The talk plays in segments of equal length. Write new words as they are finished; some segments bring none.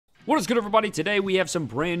What is good, everybody? Today we have some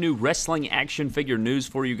brand new wrestling action figure news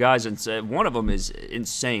for you guys, and one of them is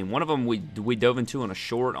insane. One of them we dove into on a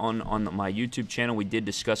short on my YouTube channel. We did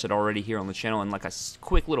discuss it already here on the channel in like a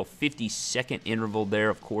quick little 50-second interval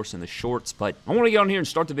there, of course, in the shorts. But I want to get on here and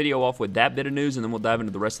start the video off with that bit of news, and then we'll dive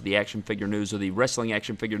into the rest of the action figure news or the wrestling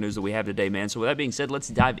action figure news that we have today, man. So with that being said, let's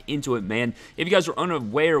dive into it, man. If you guys are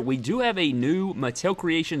unaware, we do have a new Mattel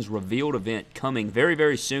Creations revealed event coming very,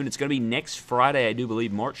 very soon. It's going to be next Friday, I do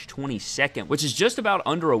believe, March 22nd, which is just about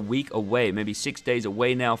under a week away, maybe 6 days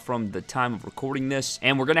away now from the time of recording this.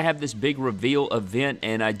 And we're going to have this big reveal event,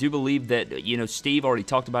 and I do believe that, you know, Steve already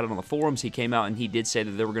talked about it on the forums. He came out and he did say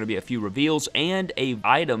that there were going to be a few reveals and a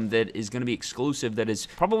item that is going to be exclusive that is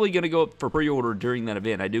probably going to go up for pre-order during that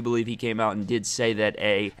event. I do believe he came out and did say that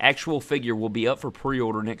a actual figure will be up for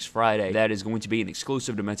pre-order next Friday. That is going to be an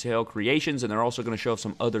exclusive to Mattel Creations, and they're also going to show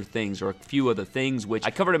some other things, or a few other things, which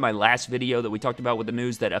I covered in my last video that we talked about with the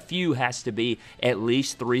news, that a few has to be at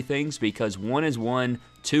least 3 things, because 1 is 1,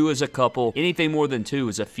 2 is a couple. Anything more than 2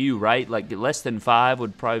 is a few, right? Like less than 5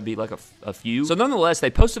 would probably be like a few. So nonetheless,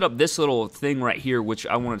 they posted up this little thing right here, which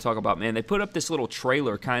I want to talk about, man. They put up this little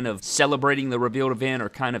trailer kind of celebrating the revealed event or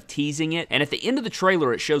kind of teasing it. And at the end of the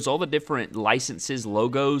trailer, it shows all the different licenses,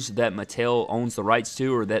 logos that Mattel owns the rights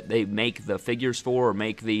to, or that they make the figures for, or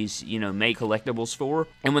make these, you know, make collectibles for.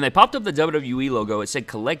 And when they popped up the WWE logo, it said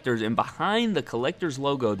collectors, and behind the collectors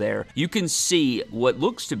logo there, you can see what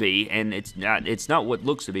looks to be, and it's not what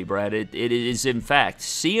looks to be, Brad. It is in fact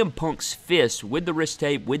CM Punk's fist with the wrist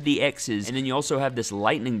tape, with the X's, and then you also have this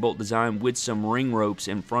lightning bolt design with some ring ropes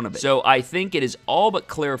in front of it. So I think it is all but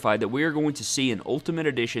clarified that we are going to see an Ultimate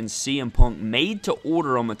Edition CM Punk made to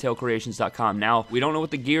order on MattelCreations.com. Now, we don't know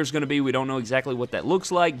what the gear is going to be. We don't know exactly what that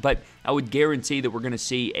looks like, but I would guarantee that we're going to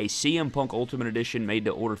see a CM Punk Ultimate Edition made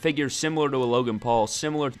to order figure, similar to a Logan Paul,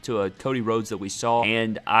 similar to a Cody Rhodes that we saw,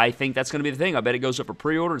 and I think that's going to be the thing. I bet it goes up for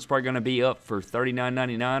pre-order. It's probably going to be up for $39.99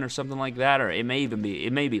 or something like that, or it may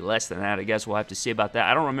be less than that. I guess we'll have to see about that.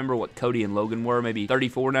 I don't remember what Cody and Logan were, maybe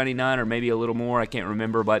 $34.99 or maybe a little more. I can't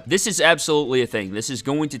remember, but this is absolutely a thing. This is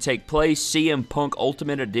going to take place. CM Punk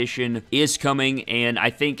Ultimate Edition is coming, and I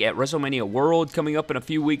think at WrestleMania World coming up in a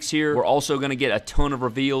few weeks here, we're also going to get a ton of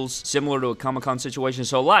reveals similar to a Comic-Con situation.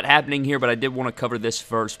 So a lot happening here, but I did want to cover this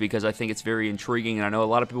first because I think it's very intriguing, and I know a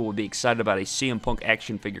lot of people would be excited about a CM Punk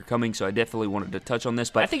action figure coming, so I definitely wanted to touch on this.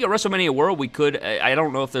 But I think at WrestleMania World we could, I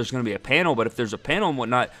don't know if there's going to be a panel, but if there's a panel and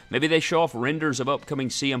whatnot, maybe they show off renders of upcoming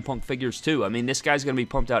CM Punk figures too. I mean, this guy's going to be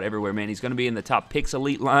pumped out everywhere, man. He's going to be in the Top Picks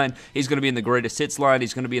Elite line. He's going to be in the Greatest Hits line.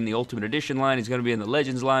 He's going to be in the Ultimate Edition line. He's going to be in the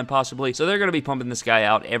Legends line, possibly. So they're going to be pumping this guy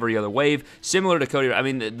out every other wave, similar to Cody. I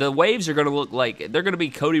mean, the waves are going to look like, they're going to be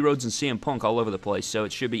Cody Rhodes and CM Punk all over the place, so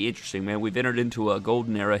it should be interesting, man. We've entered into a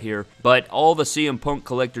golden era here, but all the CM Punk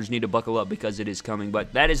collectors need to buckle up because it is coming.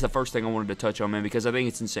 But that is the first thing I wanted to touch on, man, because I think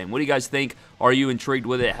it's insane. What do you guys think? Are you intrigued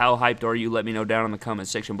with it? How hyped are you? Let me know down in the comment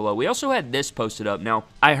section below. We also had this posted up. Now,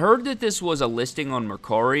 I heard that this was a listing on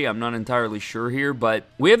Mercari. I'm not entirely sure here, but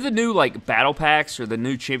we have the new, like, battle packs, or the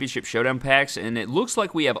new Championship Showdown packs, and it looks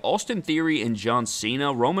like we have Austin Theory and John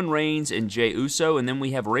Cena, Roman Reigns and Jey Uso, and then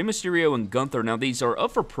we have Rey Mysterio and Gunther. Now, these are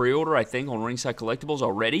up for pre-order, I think, on Ringside Collectibles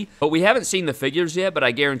already, but we haven't seen the figures yet. But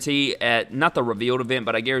I guarantee at, not the revealed event,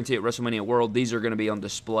 but I guarantee at WrestleMania World, these are going to be on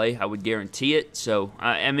display. I would guarantee it. So,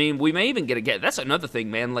 I mean, we may even get that's another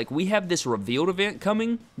thing, man. Like, we have this revealed event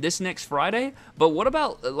coming this next Friday, but what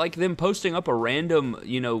about, like, them posting up a random,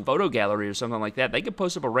 you know, photo gallery or something like that? They could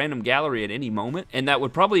post up a random gallery at any moment, and that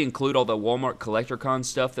would probably include all the Walmart CollectorCon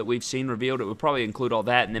stuff that we've seen revealed. It would probably include all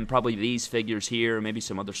that, and then probably these figures here, and maybe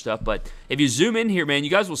some other stuff. But if you zoom in here, man, you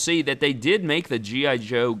guys will see that they did make the G.I.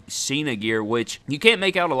 Joe Cena gear, which you can't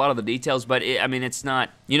make out a lot of the details, but I mean, it's not,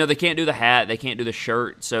 you know, they can't do the hat, they can't do the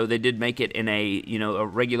shirt, so they did make it in a, you know, a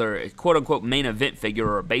regular, quote-unquote, main event figure,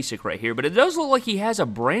 or a basic right here. But it does look like he has a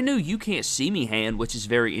brand new You Can't See Me hand, which is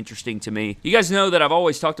very interesting to me. You guys know that I've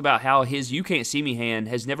always talked about how his You Can't See Me hand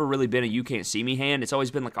has never really been a You Can't See Me hand. It's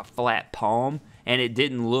always been like a flat palm, and it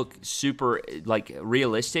didn't look super, like,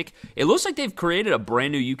 realistic. It looks like they've created a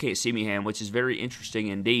brand new You Can't See Me hand, which is very interesting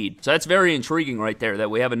indeed. So that's very intriguing right there, that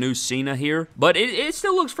we have a new Cena here. But it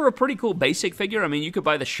still looks for a pretty cool basic figure. I mean, you could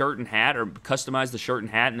buy the shirt and hat, or customize the shirt and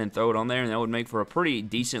hat and then throw it on there, and that would make for a pretty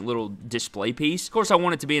decent little display piece. Of course, I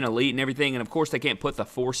want it to be an elite and everything, and of course, they can't put the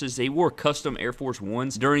forces. They wore custom Air Force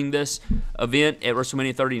Ones during this event at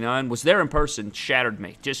WrestleMania 39. Was there in person, shattered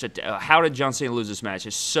me. Just, how did John Cena lose this match?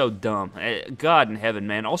 It's so dumb. God, God in heaven,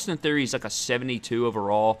 man. Austin Theory is like a 72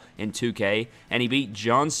 overall in 2K, and he beat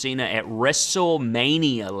John Cena at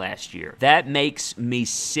WrestleMania last year. That makes me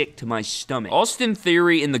sick to my stomach. Austin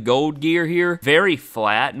Theory in the gold gear here, very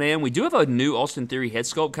flat, man. We do have a new Austin Theory head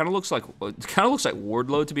sculpt. Kind of looks like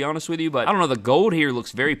Wardlow, to be honest with you, but I don't know. The gold here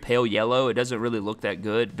looks very pale yellow. It doesn't really look that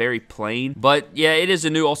good. Very plain. But yeah, it is a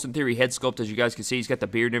new Austin Theory head sculpt, as you guys can see. He's got the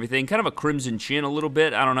beard and everything. Kind of a crimson chin a little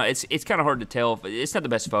bit. I don't know. It's kind of hard to tell. It's not the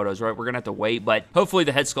best photos, right? We're going to have to wait, but hopefully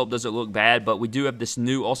the head sculpt doesn't look bad. But we do have this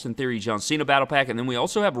new Austin Theory John Cena battle pack, and then we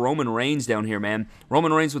also have Roman Reigns down here, man.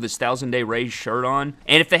 Roman Reigns with his 1,000-day reign shirt on.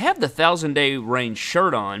 And if they have the 1,000-day reign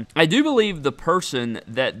shirt on, I do believe the person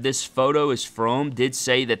that this photo is from did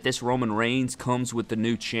say that this Roman Reigns comes with the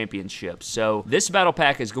new championship. So this battle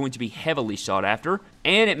pack is going to be heavily sought after.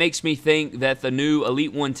 And it makes me think that the new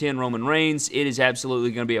Elite 110 Roman Reigns, it is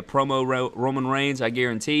absolutely going to be a promo Roman Reigns, I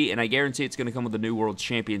guarantee. And I guarantee it's going to come with the new World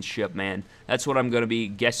Championship, man. That's what I'm going to be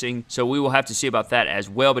guessing. So we will have to see about that as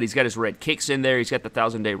well. But he's got his red kicks in there. He's got the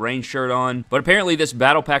 1,000-day reign shirt on. But apparently this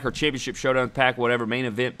battle pack or championship showdown pack, whatever, main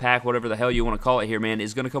event pack, whatever the hell you want to call it here, man,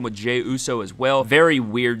 is going to come with Jey Uso as well. Very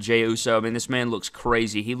weird Jey Uso. I mean, this man looks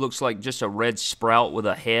crazy. He looks like just a red sprout with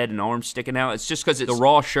a head and arms sticking out. It's just because it's the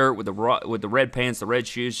Raw shirt with the red pants, the red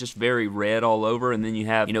shoes, just very red all over, and then you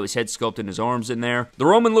have, you know, his head sculpt and his arms in there. The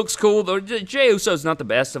Roman looks cool. Jey Uso's not the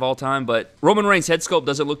best of all time, but Roman Reigns' head sculpt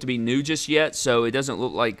doesn't look to be new just yet, so it doesn't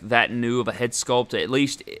look like that new of a head sculpt. At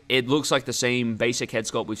least it looks like the same basic head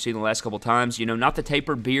sculpt we've seen the last couple times. You know, not the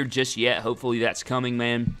tapered beard just yet. Hopefully that's coming,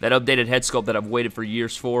 man. That updated head sculpt that I've waited for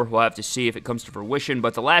years for. We'll have to see if it comes to fruition,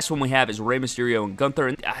 but the last one we have is Rey Mysterio and Gunther,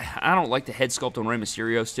 and I don't like the head sculpt on Rey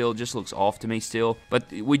Mysterio still. It just looks off to me still, but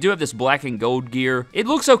we do have this black and gold gear. It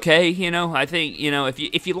looks okay, you know. I think, you know,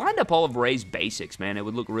 if you lined up all of Rey's basics, man, it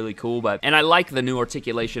would look really cool. And I like the new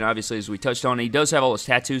articulation, obviously, as we touched on. He does have all his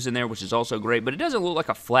tattoos in there, which is also great, but it doesn't look like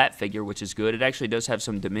a flat figure, which is good. It actually does have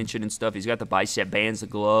some dimension and stuff. He's got the bicep bands, the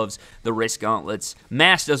gloves, the wrist gauntlets.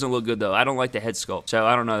 Mask doesn't look good, though. I don't like the head sculpt, so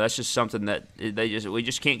I don't know. That's just something that we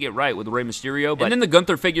just can't get right with Rey Mysterio. And then the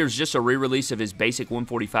Gunther figure is just a re-release of his basic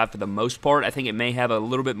 145 for the most part. I think it may have a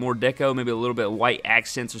little bit more deco, maybe a little bit of white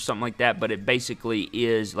accents or something like that, but it basically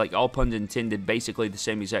is, like all puns intended, basically the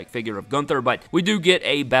same exact figure of Gunther. But we do get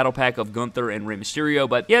a battle pack of Gunther and Rey Mysterio.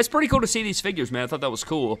 But yeah, it's pretty cool to see these figures, man. I thought that was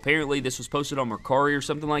cool. Apparently this was posted on Mercari or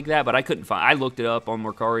something like that, but I couldn't find. I looked it up on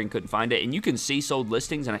Mercari and couldn't find it. And you can see sold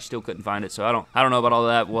listings, and I still couldn't find it. So I don't know about all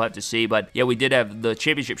that. We'll have to see. But yeah, we did have the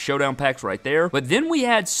Championship Showdown packs right there. But then we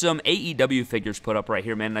had some AEW figures put up right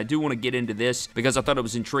here, man. And I do want to get into this because I thought it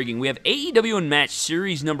was intriguing. We have AEW Unmatched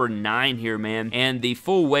Series number 9 here, man. And the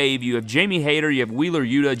full wave, you have Jamie Hayter, you have Wheeler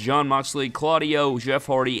Yuta, Jon Moxley, Claudio, Jeff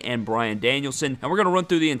Hardy, and Bryan Danielson. And we're going to run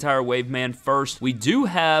through the entire wave, man. First, we do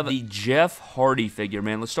have the Jeff Hardy figure,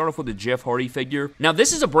 man. Let's start off with the Jeff Hardy figure. Now,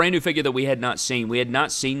 this is a brand new figure that we had not seen. We had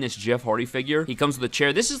not seen this Jeff Hardy figure. He comes with a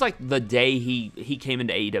chair. This is like the day he came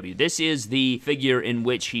into AEW. This is the figure in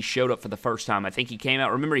which he showed up for the first time. I think he came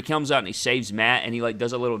out. Remember, he comes out and he saves Matt, and he like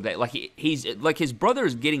does a little day. Like he's like his brother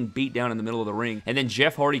is getting beat down in the middle of the ring, and then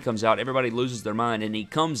Jeff Hardy comes out. Everybody loses their mind, and he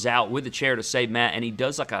comes out with the chair to save Matt, and he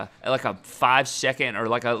does like a 5-second or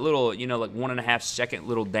like a little, you know, like 1.5 second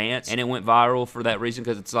little dance, and it went viral for that reason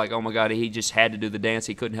because it's like, oh my god, he just had to do the dance.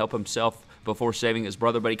 He couldn't help himself before saving his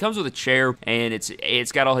brother. But he comes with a chair, and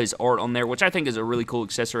it's got all his art on there, which I think is a really cool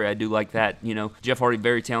accessory. I do like that. You know, Jeff Hardy,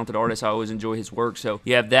 very talented artist. I always enjoy his work. So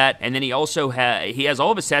you have that, and then he also has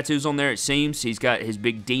all of his tattoos on there. It seems he's got his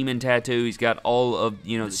big demon tattoo. He's got all of,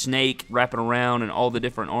 you know, the snake wrapping around and all the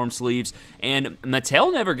different arm sleeves. And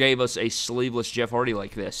Mattel never gave us a sleeveless Jeff Hardy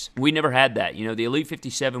like this. We never had that. You know, the Elite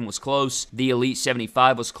 57 was close. The Elite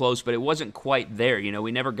 75 was close, but it wasn't quite there. You know,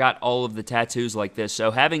 we never got all of the tattoos like this. So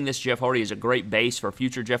having this Jeff Hardy is a great base for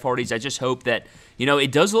future Jeff Hardys. I just hope that, you know,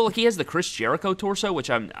 it does look like he has the Chris Jericho torso, which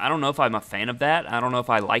I don't know if I'm a fan of that. I don't know if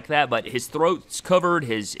I like that, but his throat's covered,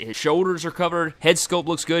 his shoulders are covered, head sculpt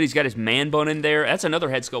looks good. He's got his man bun in there. That's another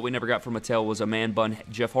head sculpt we never got from Mattel, was a man bun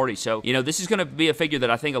Jeff Hardy. So, you know, this is going to be a figure that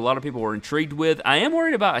I think a lot of people were intrigued with. I am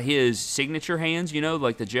worried about his signature hands, you know,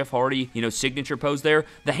 like the Jeff Hardy, you know, signature pose there.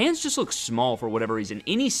 The hands just look small for whatever reason.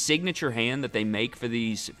 Any signature hand that they make for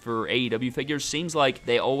AEW figures seems like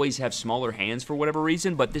they always have smaller hands for whatever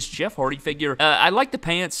reason, but this Jeff Hardy figure, I like the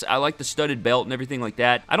pants, I like the studded belt and everything like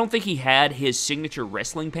that. I don't think he had his signature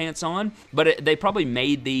wrestling pants on, but they probably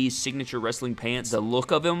made these signature wrestling pants the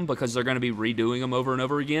look of him because they're going to be redoing them over and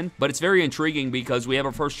over again. But it's very intriguing because we have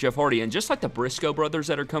our first Jeff Hardy, and just like the Briscoe brothers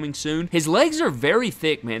that are coming soon, his legs are very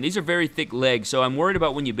thick, man. These are very thick big legs, so I'm worried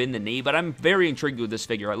about when you bend the knee, but I'm very intrigued with this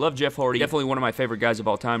figure. I love Jeff Hardy. Definitely one of my favorite guys of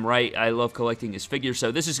all time, right? I love collecting his figures,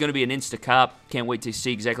 so this is going to be an Insta-Cop. Can't wait to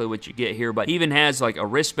see exactly what you get here, but he even has like a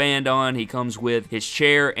wristband on. He comes with his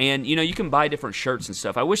chair, and you know, you can buy different shirts and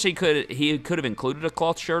stuff. I wish he could have included a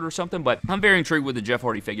cloth shirt or something, but I'm very intrigued with the Jeff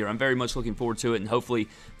Hardy figure. I'm very much looking forward to it, and hopefully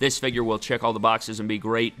this figure will check all the boxes and be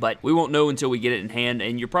great, but we won't know until we get it in hand.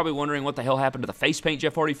 And you're probably wondering what the hell happened to the face paint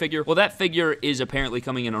Jeff Hardy figure. Well, that figure is apparently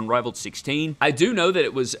coming in Unrivaled 16. I do know that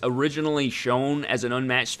it was originally shown as an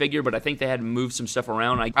unmatched figure, but I think they had to move some stuff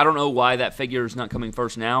around. I don't know why that figure is not coming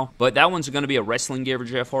first now, but that one's going to be a wrestling gear for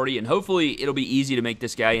Jeff Hardy, and hopefully it'll be easy to make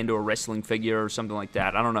this guy into a wrestling figure or something like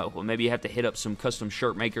that. I don't know. Well, maybe you have to hit up some custom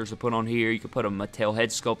shirt makers to put on here. You could put a Mattel head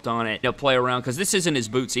sculpt on it. Play around, because this isn't his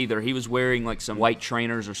boots either. He was wearing like some white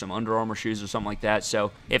trainers or some Under Armour shoes or something like that,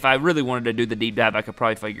 so if I really wanted to do the deep dive, I could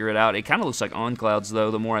probably figure it out. It kind of looks like On Clouds,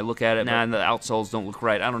 though, the more I look at it. Nah, and the outsoles don't look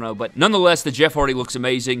right. I don't know, but nonetheless, the Jeff Hardy looks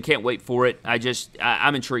amazing. Can't wait for it.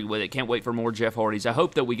 I'm intrigued with it. Can't wait for more Jeff Hardys. I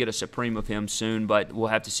hope that we get a Supreme of him soon, but we'll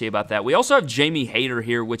have to see about that. We also have Jamie Hayter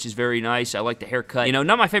here, which is very nice. I like the haircut. You know,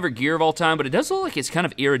 not my favorite gear of all time, but it does look like it's kind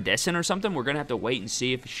of iridescent or something. We're going to have to wait and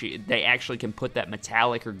see if they actually can put that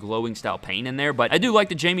metallic or glowing style paint in there, but I do like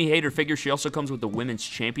the Jamie Hayter figure. She also comes with the Women's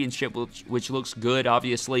Championship, which looks good.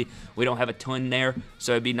 Obviously, we don't have a ton there,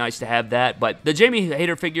 so it'd be nice to have that, but the Jamie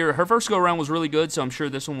Hayter figure, her first go-around was really good, so I'm sure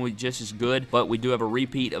this one will be just as good, but we do have a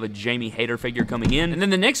repeat of a Jamie Hayter figure coming in. And then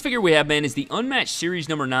the next figure we have, man, is the Unmatched Series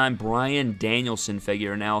number 9 Bryan Danielson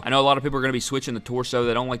figure. Now, I know a lot of people are going to be switching the torso.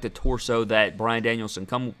 They don't like the torso that Bryan Danielson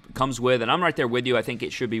comes with, and I'm right there with you. I think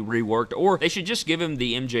it should be reworked, or they should just give him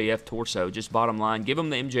the MJF torso. Just bottom line, give him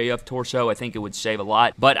the MJF torso. I think it would save a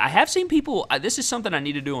lot, but I have seen people, this is something I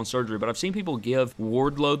need to do on surgery, but I've seen people give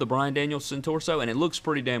Wardlow the Bryan Danielson torso, and it looks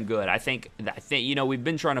pretty damn good. I think, you know, we've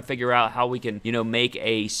been trying to figure out how we can, you know, make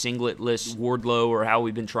a singletless Wardlow, or how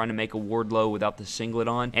we've been trying to make a Wardlow without the singlet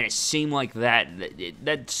on, and it seemed like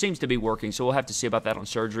that seems to be working, so we'll have to see about that on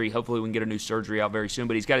surgery. Hopefully we can get a new surgery out very soon,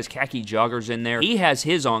 but he's got his khaki joggers in there. He has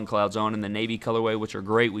his On Clouds on in the navy colorway, which are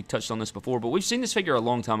great. We've touched on this before, but we've seen this figure a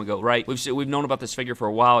long time ago, right? We've known about this figure for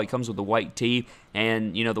a while. He comes with the white tee,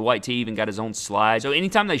 and, you know, the white tee even got his own slide. So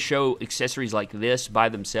anytime they show accessories like this by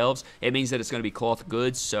themselves, it means that it's going to be cloth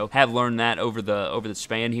goods, so have learned that over the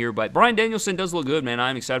span here. But Bryan Danielson does look good, man.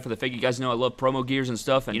 I'm excited for the figure. You guys know I love promo gears and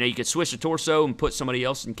stuff, and, you know, you could switch the torso and put somebody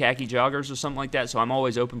else in khaki joggers or something like that, so I'm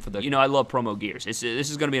always open for the, you know, I love promo gears. This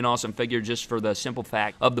is going to be an awesome figure just for the simple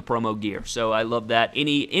fact of the promo gear, so I love that.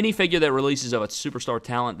 Any figure that releases of a superstar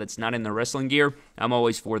talent that's not in the wrestling gear, I'm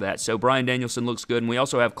always for that. So Bryan Danielson looks good, and we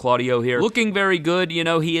also have Claudio here looking very good. You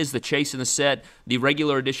know, he is the Chase in the set. The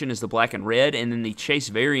regular edition is the black and red, and then the Chase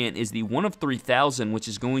variant is the 1 of 3,000, which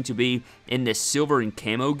is going to be in this silver and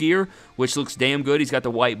camo gear, which looks damn good. He's got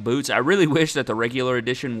the white boots. I really wish that the regular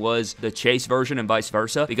edition was the Chase version and vice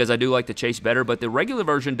versa, because I do like the Chase better, but the regular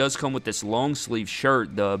version does come with this long sleeve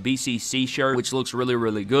shirt, the BCC shirt, which looks really,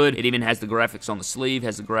 really good. It even has the graphics on the sleeve,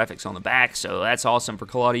 has the graphics on the back, so that's awesome for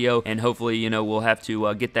Claudio, and hopefully, you know, we'll have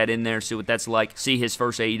to get that in there, see what that's like, see his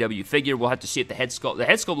first AEW figure. We'll have to see if the head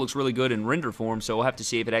sculpt looks really good in render form, so we'll have to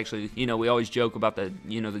see if it actually, you know, we always joke about the,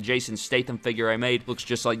 you know, the Jason Statham figure I made looks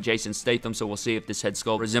just like Jason Statham, so we'll see if this head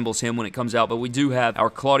sculpt resembles him when it comes out. But we do have our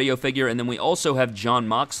Claudio figure, and then we also have Jon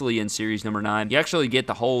Moxley in Series number 9. You actually get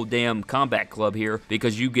the whole damn Combat Club here,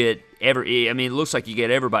 because you get I mean, it looks like you get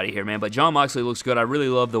everybody here, man, but Jon Moxley looks good. I really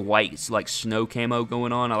love the white, like, snow camo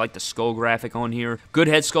going on. I like the skull graphic on here. Good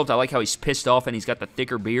head sculpt. I like how he's pissed off and he's got the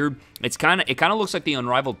thicker beard. It kind of looks like the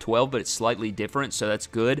Unrivaled 12, but it's slightly different, so that's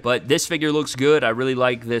good. But this figure looks good. I really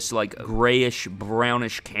like this, like, grayish,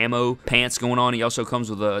 brownish camo pants going on. He also comes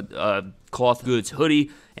with a cloth goods hoodie,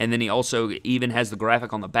 and then he also even has the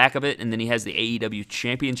graphic on the back of it, and then he has the AEW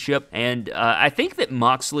Championship. And I think that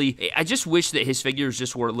Moxley, I just wish that his figures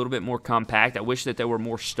just were a little bit more compact. I wish that they were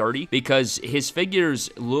more sturdy, because his figures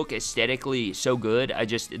look aesthetically so good.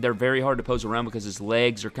 They're very hard to pose around because his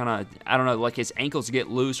legs are kind of, I don't know, like his ankles get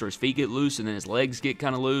loose or his feet get loose, and then his legs get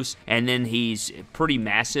kind of loose, and then he's pretty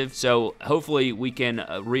massive. So hopefully we can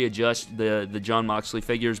readjust the Jon Moxley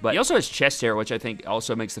figures. But he also has chest hair, which I think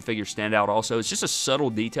also makes the figure stand out also. It's just a subtle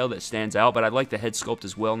detail that stands out, but I like the head sculpt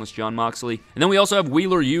as well in this Jon Moxley. And then we also have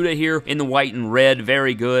Wheeler Yuta here in the white and red.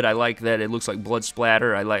 Very good. I like that it looks like blood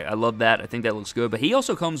splatter. I love that. I think that looks good. But he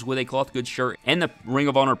also comes with a cloth goods shirt and the Ring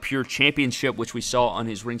of Honor Pure Championship, which we saw on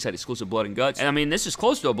his ringside exclusive Blood and Guts. And I mean, this is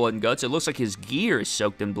close to a Blood and Guts. It looks like his gear is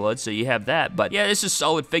soaked in blood, so you have that. But yeah, this is a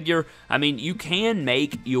solid figure. I mean, you can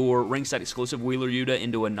make your ringside exclusive Wheeler Yuta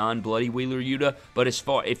into a non-bloody Wheeler Yuta, but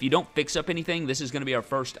if you don't fix up anything, this is going to be our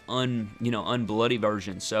first unbloody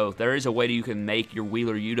version. So there is a way that you can make your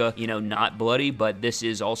Wheeler Yuta, not bloody, but this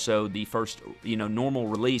is also the first, normal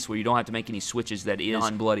release where you don't have to make any switches that is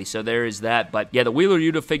non-bloody. So there is that. But yeah, the Wheeler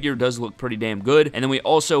Yuta figure does look pretty damn good. And then we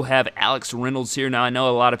also have Alex Reynolds here. Now, I know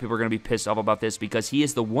a lot of people are going to be pissed off about this because he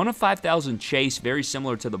is the 1 of 5,000 Chase, very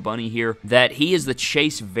similar to the Bunny here, that he is the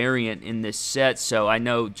Chase variant in this set. So I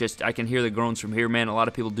know I can hear the groans from here, man. A lot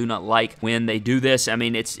of people do not like when they do this. I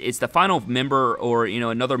mean, it's the final member or,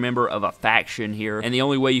 another member of a faction here. And the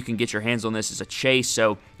only way you can get your hands on this is a Chase.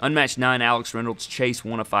 So Unmatched 9 Alex Reynolds Chase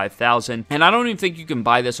 1 of 5,000. And I don't even think you can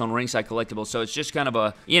buy this on Ringside Collectibles. So it's just kind of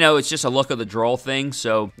a, it's just a luck of the draw thing.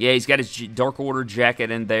 So yeah, he's got his Dark Order jacket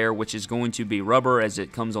in there, which is going to be rubber as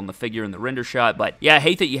it comes on the figure in the render shot. But yeah, I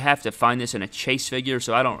hate that you have to find this in a Chase figure.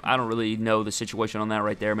 So I don't really know the situation on that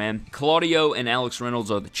right there, man. Claudio and Alex Reynolds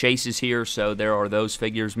are the Chases here. So there are those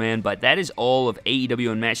figures, man. But that is all of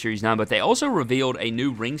AEW Unmatched Series 9. But they also revealed a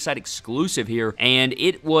new Ringside exclusive here. And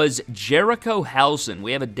it was Jericho Housen.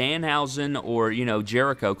 We have a Danhausen or,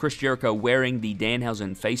 Jericho, Chris Jericho wearing the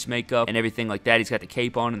Danhausen face makeup and everything like that. He's got the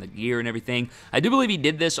cape on and the gear and everything. I do believe he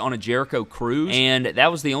did this on a Jericho cruise, and that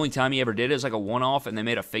was the only time he ever did it. It was like a one-off, and they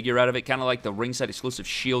made a figure out of it, kind of like the Ringside exclusive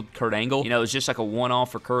Shield Kurt Angle. It was just like a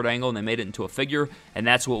one-off for Kurt Angle, and they made it into a figure, and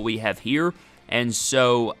that's what we have here. And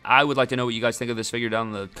so I would like to know what you guys think of this figure down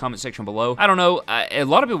in the comment section below. I don't know. A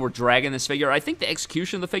lot of people were dragging this figure. I think the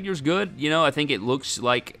execution of the figure is good. I think it looks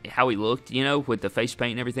like how he looked, with the face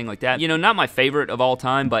paint and everything like that. Not my favorite of all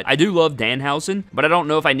time, but I do love Danhausen. But I don't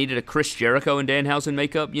know if I needed a Chris Jericho and Danhausen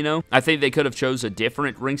makeup, I think they could have chose a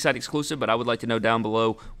different Ringside exclusive, but I would like to know down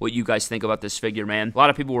below what you guys think about this figure, man. A lot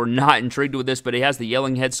of people were not intrigued with this, but he has the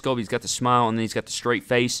yelling head sculpt. He's got the smile, and then he's got the straight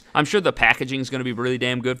face. I'm sure the packaging is going to be really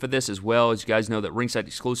damn good for this as well. As you guys know that Ringside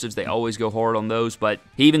exclusives, they always go hard on those, but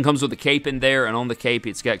he even comes with a cape in there, and on the cape,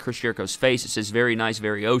 it's got Chris Jericho's face. It says very nice,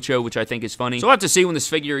 very Ocho, which I think is funny. So we'll have to see when this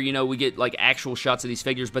figure, we get like actual shots of these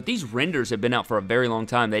figures, but these renders have been out for a very long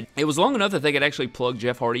time. It was long enough that they could actually plug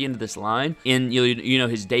Jeff Hardy into this line in,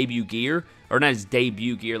 his debut gear. Or not his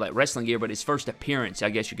debut gear, like wrestling gear, but his first appearance, I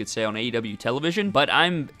guess you could say, on AEW television. But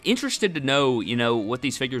I'm interested to know, what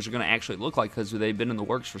these figures are going to actually look like because they've been in the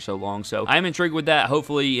works for so long. So I'm intrigued with that.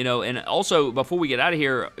 Hopefully, and also, before we get out of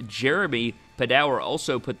here, Jeremy Padower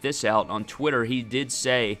also put this out on Twitter. He did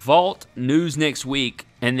say, Vault news next week.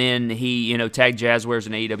 And then he, tagged Jazzwares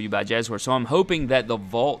and AEW by Jazzwares. So I'm hoping that the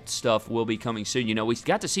Vault stuff will be coming soon. We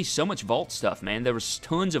got to see so much Vault stuff, man. There was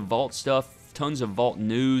tons of Vault stuff, tons of Vault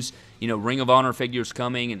news. Ring of Honor figures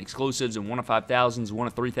coming and exclusives and 1 of 5,000s, 1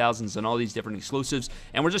 of 3,000s, and all these different exclusives.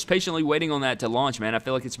 And we're just patiently waiting on that to launch, man. I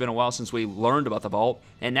feel like it's been a while since we learned about the Vault.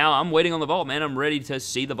 And now I'm waiting on the Vault, man. I'm ready to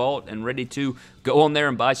see the Vault and ready to go on there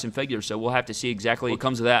and buy some figures. So we'll have to see exactly what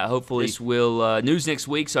comes of that. Hopefully this will news next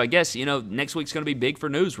week. So I guess, next week's going to be big for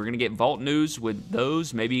news. We're going to get Vault news with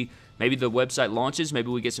those. Maybe the website launches, maybe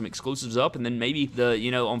we get some exclusives up, and then maybe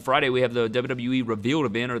on Friday we have the WWE revealed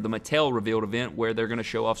event or the Mattel revealed event where they're going to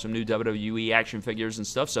show off some new WWE action figures and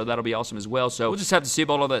stuff, so that'll be awesome as well. So we'll just have to see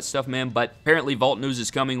about all that stuff, man, but apparently Vault news is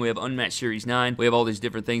coming. We have Unmatched Series 9. We have all these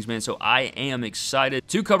different things, man, so I am excited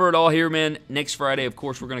to cover it all here, man. Next Friday, of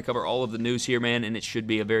course, we're going to cover all of the news here, man, and it should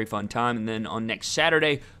be a very fun time. And then on next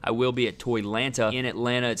Saturday, I will be at Toylanta in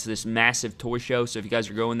Atlanta. It's this massive toy show, so if you guys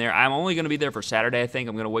are going there, I'm only going to be there for Saturday, I think.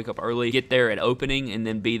 I'm going to wake up early, get there at opening, and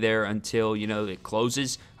then be there until, it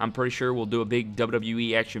closes. I'm pretty sure we'll do a big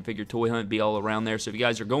WWE action figure toy hunt, be all around there. So if you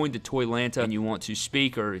guys are going to Toylanta and you want to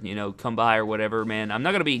speak or, come by or whatever, man, I'm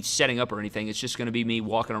not going to be setting up or anything. It's just going to be me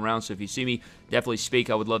walking around. So if you see me, definitely speak.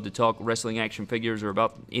 I would love to talk wrestling action figures or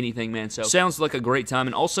about anything, man. So sounds like a great time.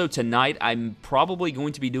 And also tonight, I'm probably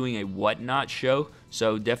going to be doing a Whatnot show.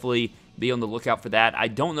 So definitely be on the lookout for that. I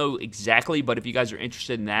don't know exactly, but if you guys are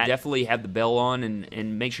interested in that, definitely have the bell on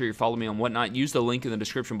and make sure you follow me on Whatnot. Use the link in the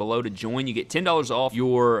description below to join. You get $10 off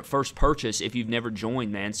your first purchase if you've never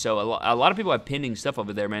joined, man. So a lot of people have pending stuff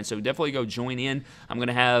over there, man. So definitely go join in. I'm going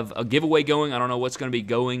to have a giveaway going. I don't know what's going to be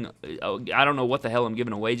going. I don't know what the hell I'm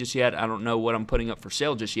giving away just yet. I don't know what I'm putting up for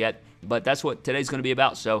sale just yet, but that's what today's going to be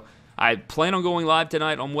about. So I plan on going live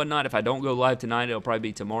tonight on Whatnot. If I don't go live tonight, it'll probably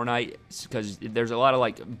be tomorrow night because there's a lot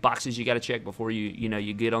of boxes you got to check before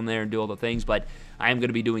you get on there and do all the things. But I am going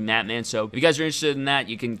to be doing that, man. So if you guys are interested in that,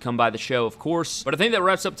 you can come by the show, of course. But I think that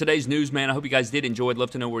wraps up today's news, man. I hope you guys did enjoy. I'd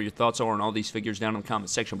love to know where your thoughts are on all these figures down in the comment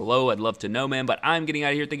section below. I'd love to know, man. But I'm getting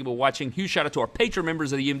out of here. Thank you for watching. Huge shout out to our Patreon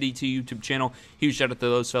members of the MDT YouTube channel. Huge shout out to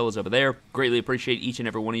those fellas over there. Greatly appreciate each and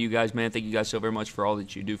every one of you guys, man. Thank you guys so very much for all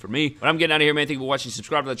that you do for me. But I'm getting out of here, man. Thank you for watching.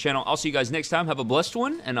 Subscribe to the channel. I'll see you guys next time. Have a blessed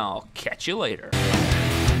one, and I'll catch you later.